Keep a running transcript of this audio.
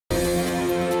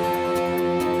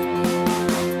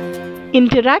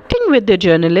Interacting with the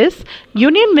journalists,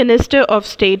 Union Minister of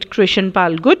State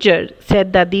Krishnapal Gurjar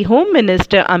said that the Home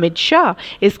Minister Amit Shah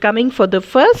is coming for the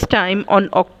first time on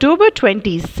October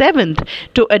 27th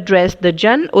to address the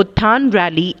Jan Utthan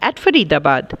Rally at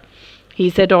Faridabad. He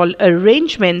said all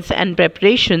arrangements and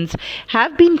preparations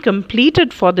have been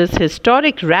completed for this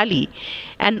historic rally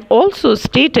and also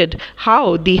stated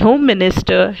how the Home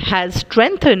Minister has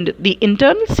strengthened the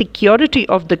internal security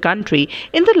of the country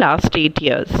in the last 8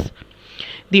 years.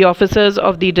 The officers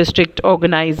of the district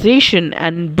organization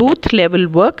and booth level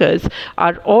workers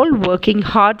are all working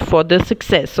hard for the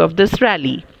success of this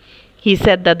rally. He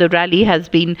said that the rally has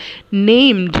been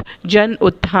named Jan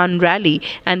Utthan Rally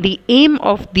and the aim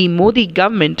of the Modi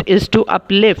government is to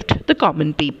uplift the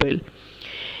common people.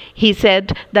 He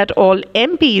said that all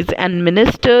MPs and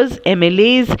ministers,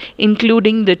 MLAs,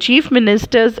 including the Chief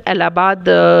Ministers, Allahabad,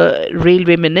 the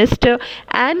Railway Minister,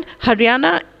 and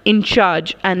Haryana in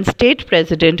charge and State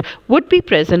President would be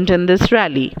present in this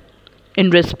rally. In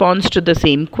response to the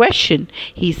same question,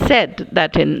 he said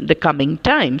that in the coming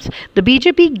times, the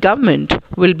BJP government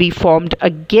will be formed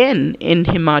again in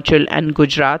Himachal and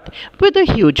Gujarat with a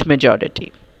huge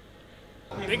majority.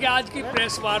 देखिए, आज की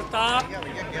press वार्ता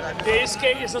देश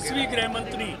के यशस्वी गृह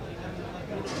मंत्री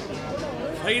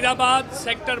Faridabad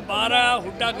sector 12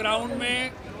 Hooda ground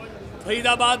में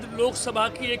फरीदाबाद लोकसभा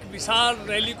की एक विशाल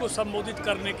रैली को संबोधित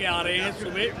करने के आ रहे हैं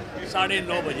सुबह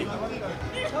 9:30 बजे।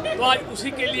 तो आज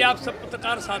उसी के लिए आप सब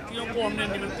पत्रकार साथियों को हमने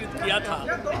निमंत्रित किया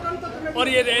था और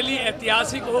ये रैली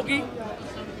ऐतिहासिक होगी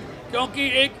क्योंकि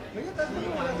एक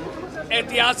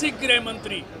ऐतिहासिक गृह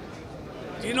मंत्री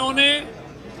जिन्होंने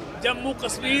जम्मू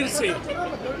कश्मीर से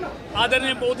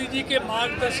आदरणीय मोदी जी के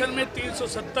मार्गदर्शन में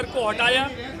 370 को हटाया,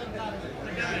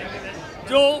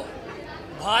 जो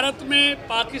भारत में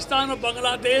पाकिस्तान और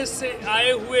बांग्लादेश से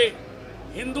आए हुए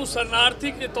हिंदू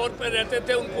शरणार्थी के तौर पर रहते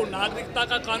थे उनको नागरिकता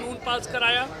का कानून पास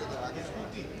कराया,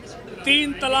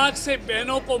 3 तलाक से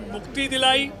बहनों को मुक्ति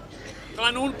दिलाई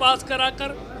कानून पास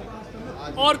कराकर,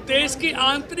 और देश की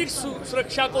आंतरिक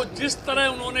सुरक्षा को जिस तरह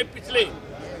उन्होंने पिछले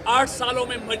 8 सालों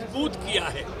में मजबूत किया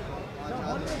है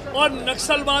और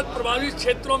नक्सलवाद प्रभावित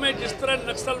क्षेत्रों में जिस तरह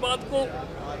नक्सलवाद को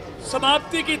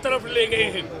समाप्ति की तरफ ले गए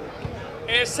हैं,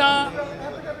 ऐसा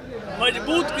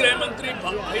मजबूत गृह मंत्री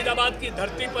फरीदाबाद की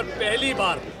धरती पर पहली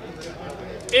बार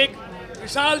एक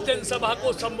विशाल जनसभा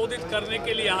को संबोधित करने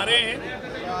के लिए आ रहे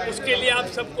हैं। उसके लिए आप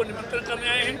सबको निमंत्रण करने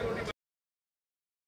आए हैं।